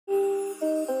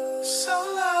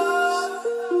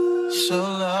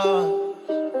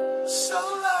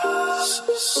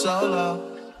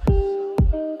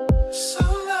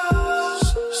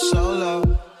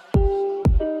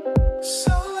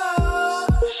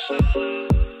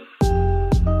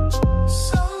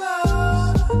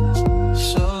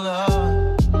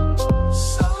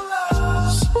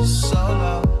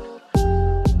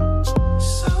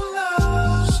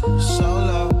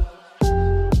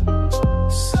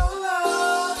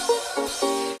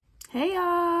Hey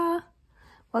y'all,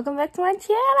 welcome back to my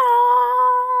channel.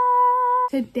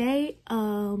 Today,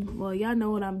 well, y'all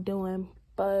know what I'm doing,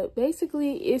 but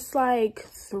basically it's like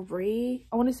I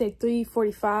want to say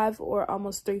 3:45 or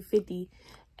almost 3:50,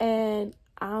 and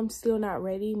I'm still not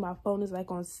ready. My phone is like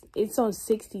it's on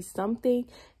 60 something,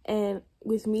 and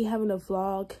with me having a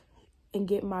vlog and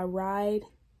get my ride,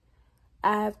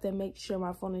 I have to make sure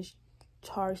my phone is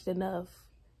charged enough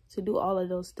to do all of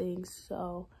those things.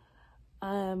 So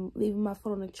I'm leaving my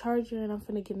phone on the charger, and I'm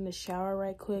gonna get in the shower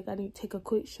right quick. I need to take a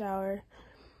quick shower,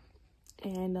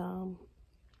 and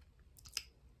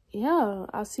yeah,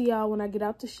 I'll see y'all when I get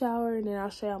out the shower, and then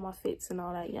I'll show y'all my fits and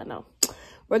all that, you know,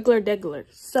 regular.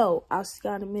 So I'll see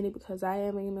y'all in a minute because I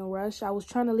am in a rush. I was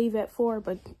trying to leave at 4,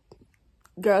 but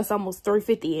girl, it's almost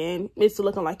 3:50 and it's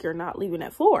looking like you're not leaving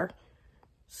at 4.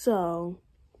 So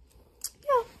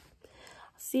yeah,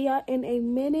 see y'all in a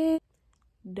minute.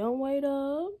 Don't wait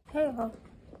up. Hey y'all,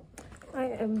 I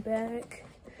am back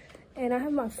and I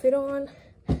have my fit on,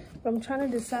 but I'm trying to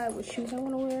decide what shoes I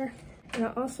want to wear. And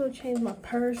I also changed my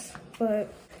purse,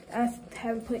 but I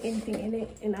haven't put anything in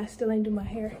it, and I still ain't do my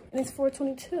hair. And it's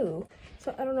 4:22,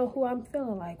 so I don't know who I'm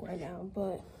feeling like right now,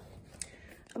 but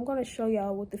I'm gonna show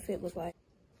y'all what the fit looks like.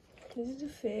 This is the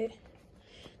fit.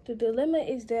 The dilemma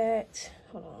is that,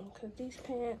 hold on, because these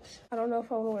pants, I don't know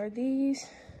if I want to wear these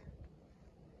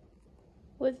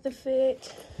with the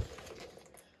fit,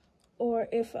 or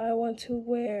if I want to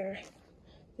wear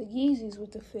the Yeezys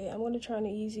with the fit. I'm going to try on the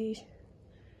Yeezys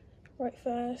right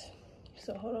fast.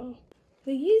 So hold on.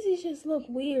 The Yeezys just look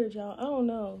weird, y'all. I don't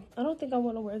know. I don't think I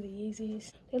want to wear the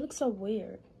Yeezys. They look so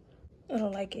weird. I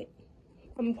don't like it.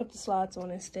 I'm going to put the slides on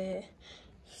instead.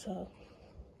 So,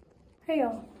 hey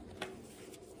y'all.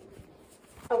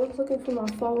 I was looking for my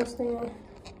phone stand.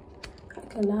 I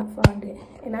could not find it,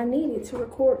 and I need it to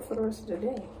record for the rest of the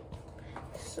day.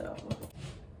 So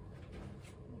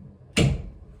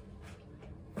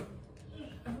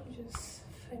I'm just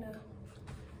finna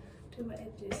do my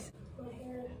edges. My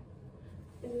hair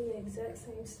is in the exact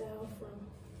same style from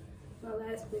my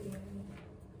last video.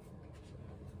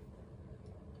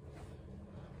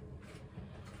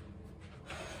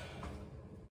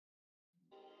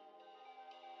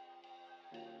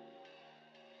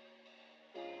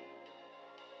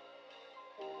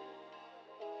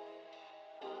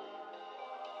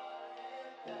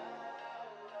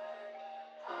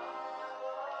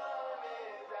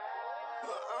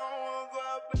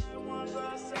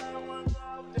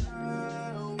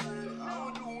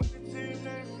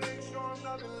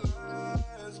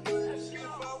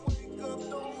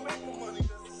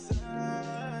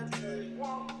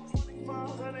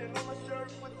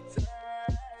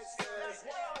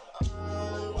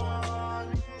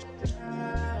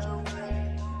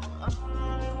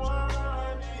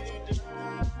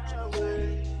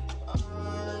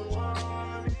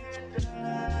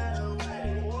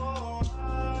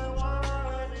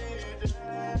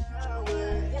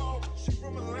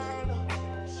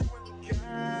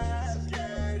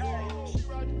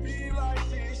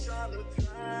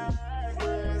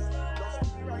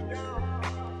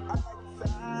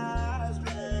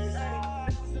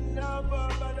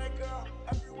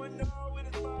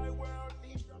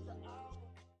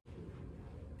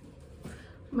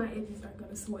 My edges are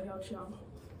gonna sweat out, y'all.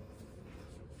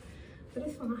 But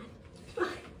it's fine. It's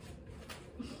fine.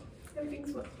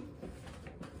 Everything's fine.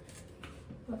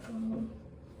 But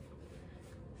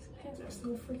these pants are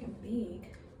so freaking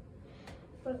big.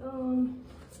 But I'm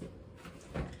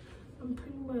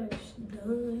pretty much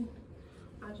done.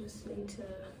 I just need to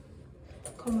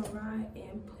comb my ride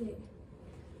and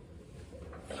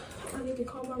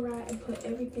put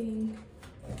everything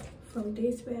from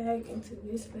this bag into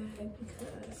this bag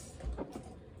because,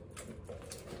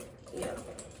 yeah.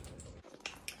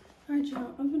 Alright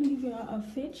y'all, I'm gonna give y'all a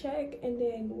fit check and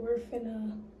then we're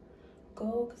finna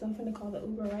go because I'm finna call the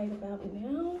Uber right about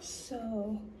now. So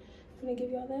I'm gonna give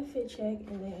y'all that fit check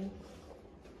and then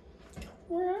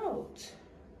we're out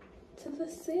to the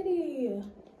city.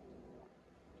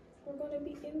 We're gonna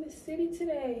be in the city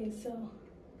today. So I'm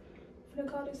finna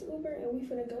call this Uber and we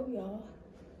finna go, y'all.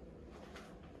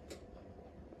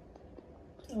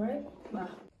 All right, bye.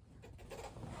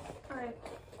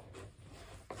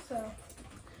 So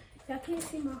y'all can't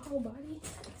see my whole body,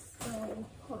 so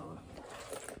hold on.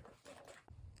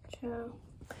 Child,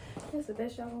 that's the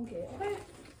best y'all gonna get. Okay.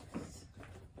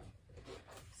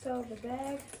 So the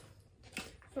bag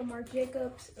from Marc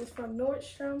Jacobs is from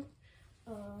Nordstrom.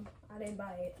 I didn't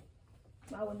buy it.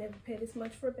 I would never pay this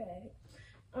much for a bag.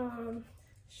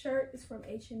 Shirt is from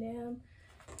H&M.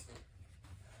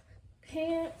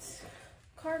 Pants,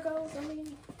 cargos,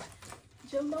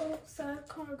 jumbo size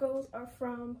cargos are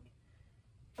from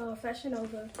Fashion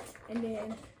Nova. And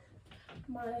then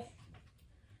my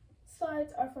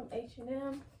sides are from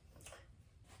H&M.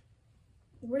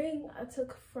 Ring I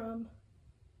took from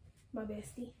my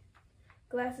bestie.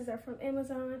 Glasses are from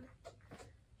Amazon.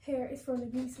 Hair is from the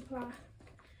Beauty Supply.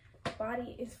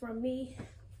 Body is from me.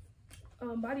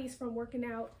 Body is from working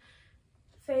out.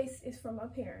 Face is from my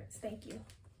parents. Thank you.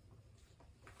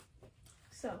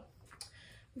 So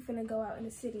we're gonna go out in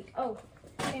the city. Oh,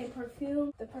 and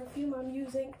perfume. The perfume I'm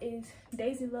using is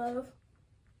Daisy Love,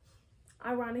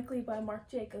 ironically by Marc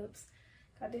Jacobs.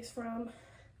 Got this from,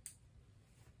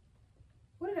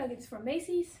 where did I get this from?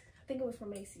 Macy's? I think it was from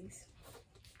Macy's.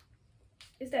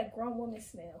 It's that grown woman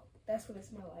smell. That's what it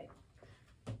smells like.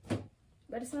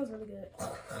 But it smells really good.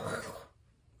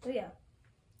 But yeah,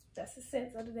 that's the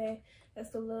scent of the day.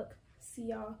 That's the look. See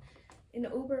y'all in the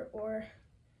Uber or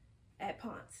at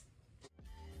Ponce.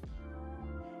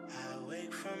 I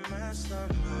wake from my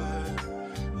slumber.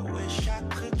 I wish I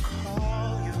could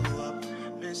call you up.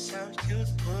 Miss how you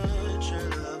put your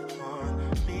love on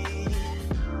me.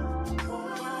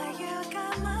 Boy, you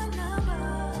got my number.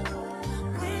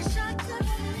 Wish I could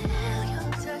feel your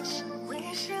touch.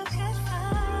 Wish you could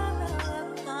follow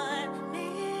up on me.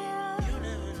 You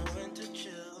never know when to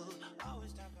chill.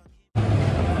 Always talk about.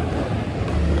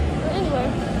 Anyway,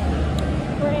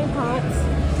 we're in Ponce.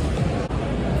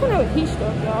 I don't have a heat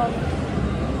stroke, y'all.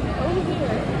 Over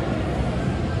here.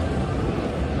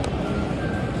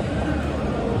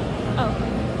 Oh.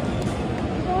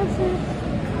 Going to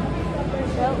the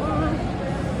belt line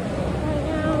right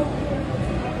now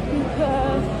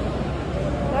because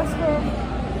that's where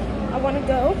I want to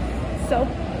go. So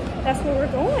that's where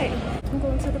we're going. I'm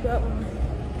going to the belt line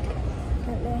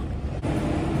right now.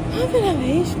 I'm gonna have a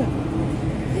heat stroke.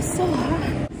 It's so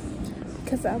hot.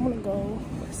 Because I want to go.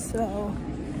 So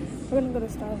we're gonna go to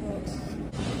Starbucks.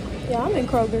 Yeah, I'm in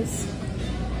Kroger's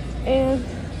and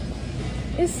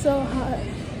it's so hot.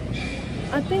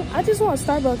 I think I just want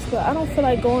Starbucks, but I don't feel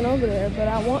like going over there, but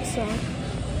I want some.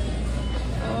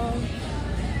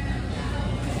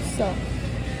 So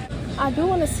I do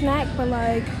want a snack, but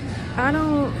like I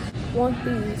don't want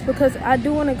these because I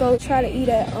do want to go try to eat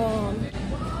at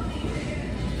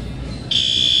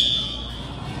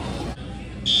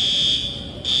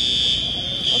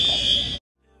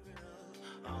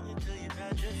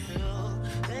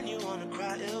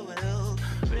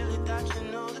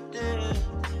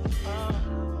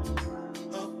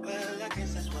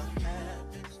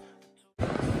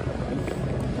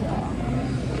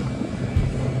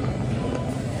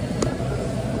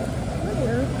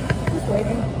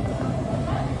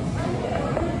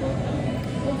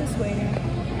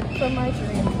for my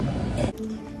drink.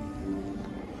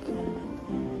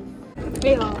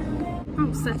 Hey y'all,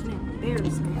 I'm such an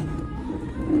embarrassment.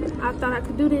 I thought I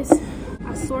could do this.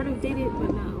 I sort of did it, but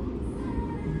no.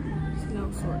 No,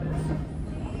 sort of.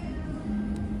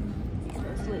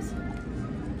 Let's listen.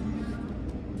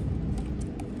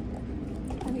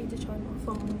 I need to charge my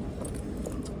phone.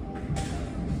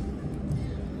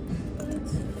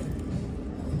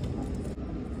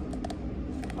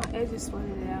 Edges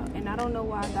sweated out, and I don't know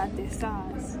why I got this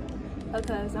size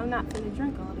because I'm not gonna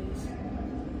drink all this.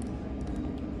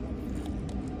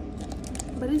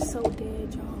 But it's so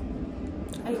dead, y'all.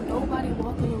 Ain't nobody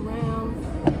walking around.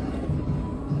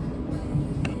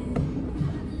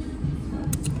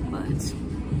 But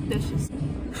that's just,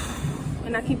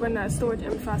 and I keep running out of storage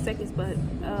every 5 seconds. But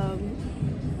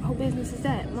whole business is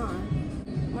that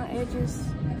mine. My edges.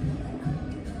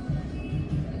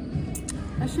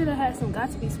 I should have had some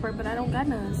Godspeed spray, but I don't got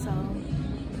none, so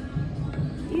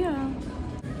yeah.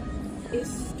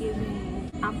 It's giving,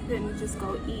 I'm gonna just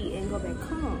go eat and go back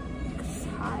home. It's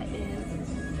hot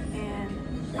and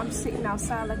I'm sitting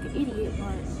outside like an idiot,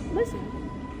 but listen,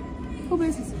 who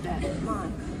business is that?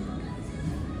 Mine.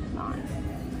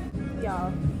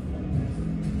 Y'all,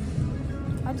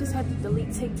 I just had to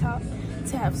delete TikTok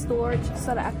to have storage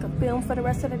so that I could film for the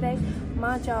rest of the day.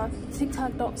 Mind y'all,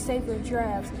 TikTok don't save your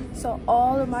drafts, so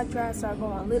all of my drafts are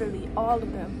gone, literally all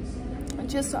of them,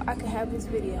 just so I can have this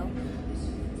video.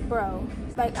 Bro,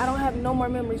 like I don't have no more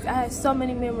memories. I had so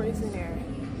many memories in there.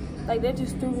 Like, they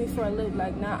just threw me for a loop.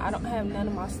 Like, now I don't have none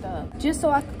of my stuff. Just so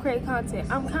I could create content.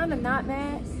 I'm kind of not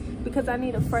mad because I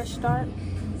need a fresh start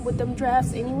with them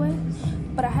drafts anyway.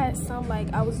 But I had some,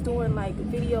 like, I was doing, like,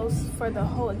 videos for the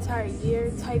whole entire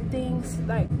year type things.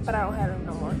 Like, but I don't have them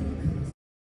no more.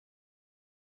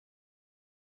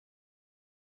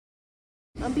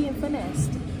 I'm being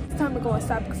finessed. It's time to go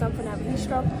inside because I'm finna have a heat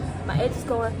stroke. My edge is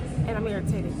going and I'm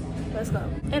irritated. Let's go.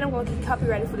 And I'm gonna get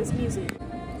copyrighted for this music.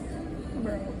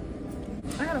 Bro,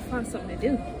 I gotta find something to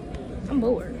do. I'm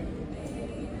bored.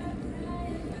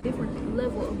 Different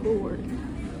level of bored.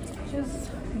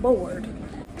 Just bored.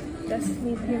 That's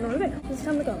neither here nor there. It's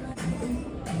time to go.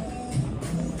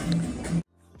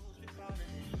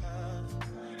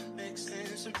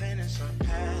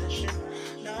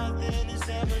 Nothing is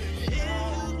ever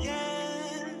real,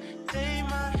 yeah. Take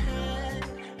my hand,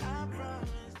 I promise.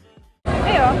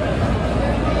 Hey y'all.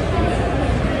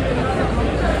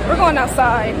 We're going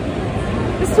outside.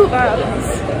 It's too early.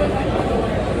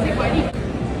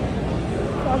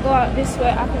 If I go out this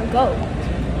way, I can go.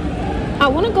 I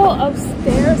want to go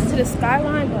upstairs to the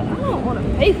skyline, but I don't want to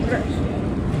pay for that shit.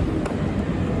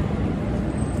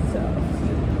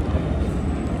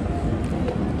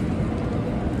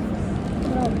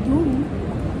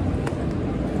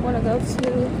 Want to go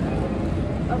to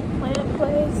a plant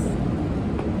place,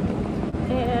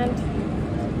 and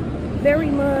very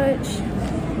much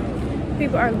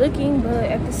people are looking, but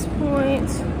at this point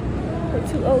we're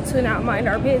too old to not mind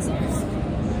our business.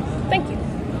 Thank you.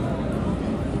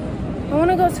 I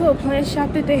want to go to a plant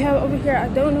shop that they have over here. I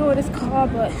don't know what it's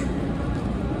called, but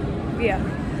yeah.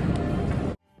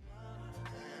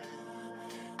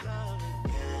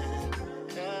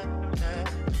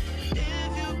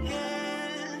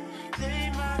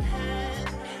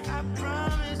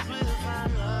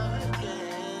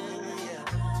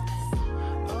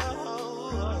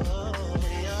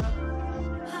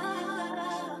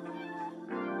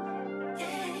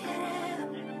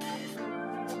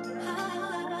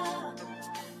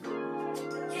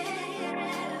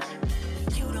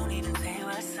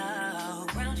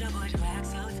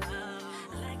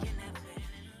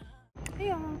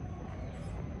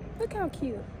 Look how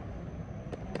cute.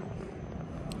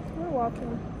 We're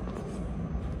walking.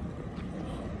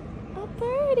 A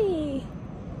birdie.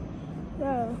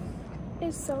 Bro,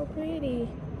 it's so pretty.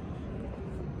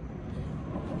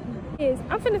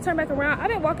 I'm finna turn back around. I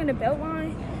didn't walk in the belt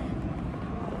line,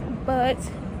 but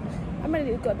I'm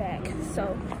ready to go back.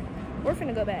 So we're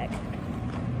finna go back.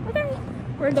 Okay.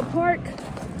 We're in the park.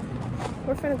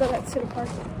 We're finna go back to the park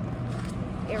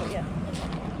area.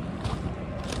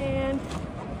 And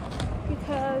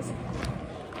because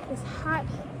it's hot,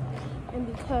 and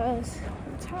because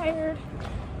I'm tired,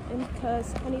 and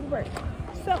because I need work.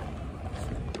 So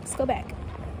let's go back.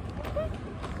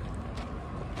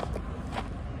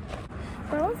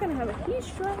 Bro, I'm gonna have a heat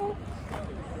stroke.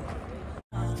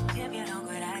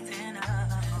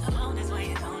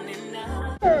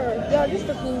 Y'all, just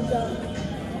the food job.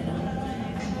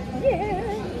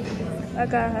 Yeah.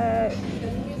 Like I had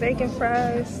bacon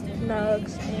fries,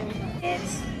 nugs, and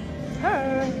it's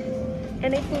her.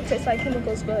 And they food tastes like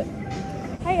chemicals, but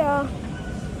hey y'all.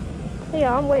 Hey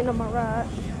y'all, I'm waiting on my ride.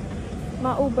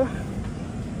 My Uber.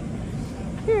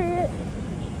 Period.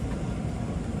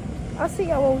 I'll see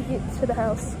y'all when we get to the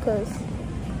house, because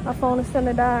my phone is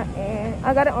finna die and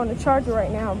I got it on the charger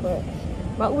right now, but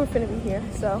my Uber finna be here.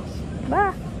 So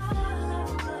bye.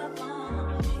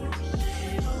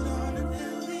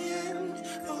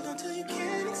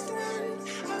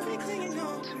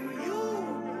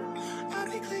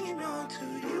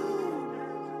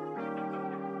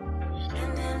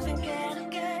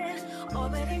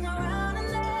 Orbiting around.